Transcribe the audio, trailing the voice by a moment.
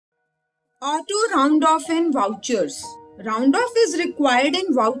Auto round-off in vouchers. Round-off is required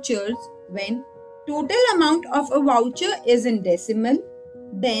in vouchers when total amount of a voucher is in decimal.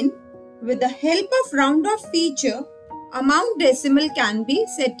 Then, with the help of round-off feature, amount decimal can be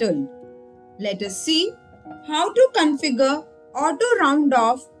settled. Let us see how to configure auto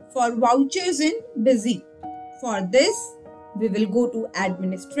round-off for vouchers in Busy. For this, we will go to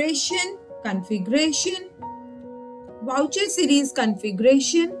Administration, Configuration, Voucher Series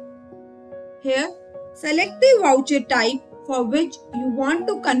Configuration. Here, select the voucher type for which you want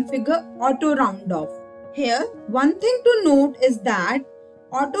to configure auto round-off. Here, one thing to note is that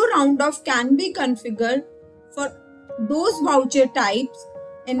auto round-off can be configured for those voucher types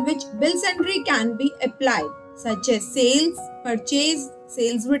in which bill sundry can be applied, such as sales, purchase,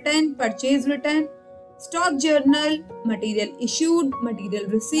 sales return, purchase return, stock journal, material issued, material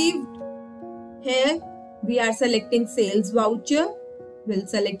received. Here, we are selecting sales voucher. We'll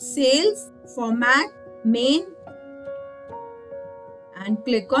select sales, format, main, and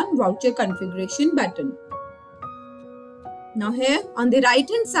click on voucher configuration button. Now here on the right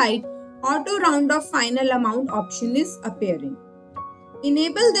hand side, auto round-off final amount option is appearing.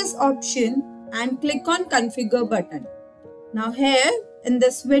 Enable this option and click on configure button. Now here in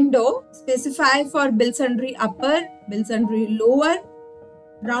this window, specify for bill sundry upper, bill sundry lower,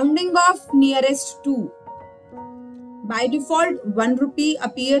 rounding off nearest to. By default, 1 rupee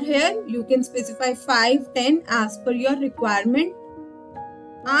appear here. You can specify 5, 10 as per your requirement.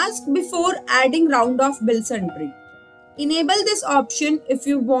 Ask before adding round-off bill sundry. Enable this option if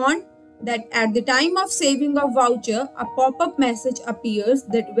you want that at the time of saving of voucher, a pop-up message appears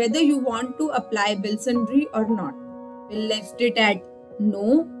that whether you want to apply bill sundry or not. We'll left it at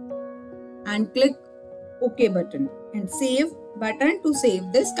no and click OK button and save button to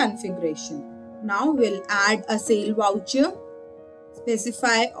save this configuration. Now we'll add a sale voucher,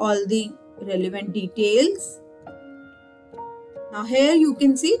 specify all the relevant details. Now here you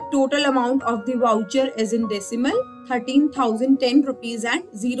can see total amount of the voucher is in decimal 13,010 rupees and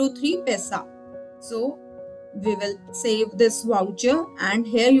 03 paisa. So we will save this voucher and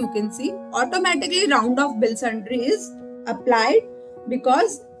here you can see automatically round off bill sundry is applied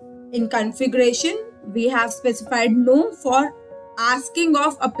because in configuration we have specified no for asking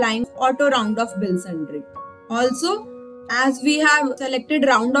of applying auto round off bill sundry. Also, as we have selected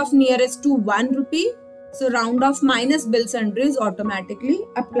round off nearest to 1 rupee, so round off minus bill sundry is automatically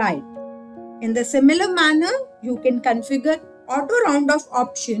applied. In the similar manner, you can configure auto round off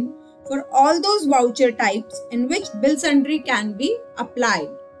option for all those voucher types in which bill sundry can be applied.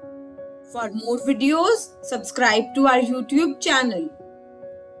 For more videos, subscribe to our YouTube channel.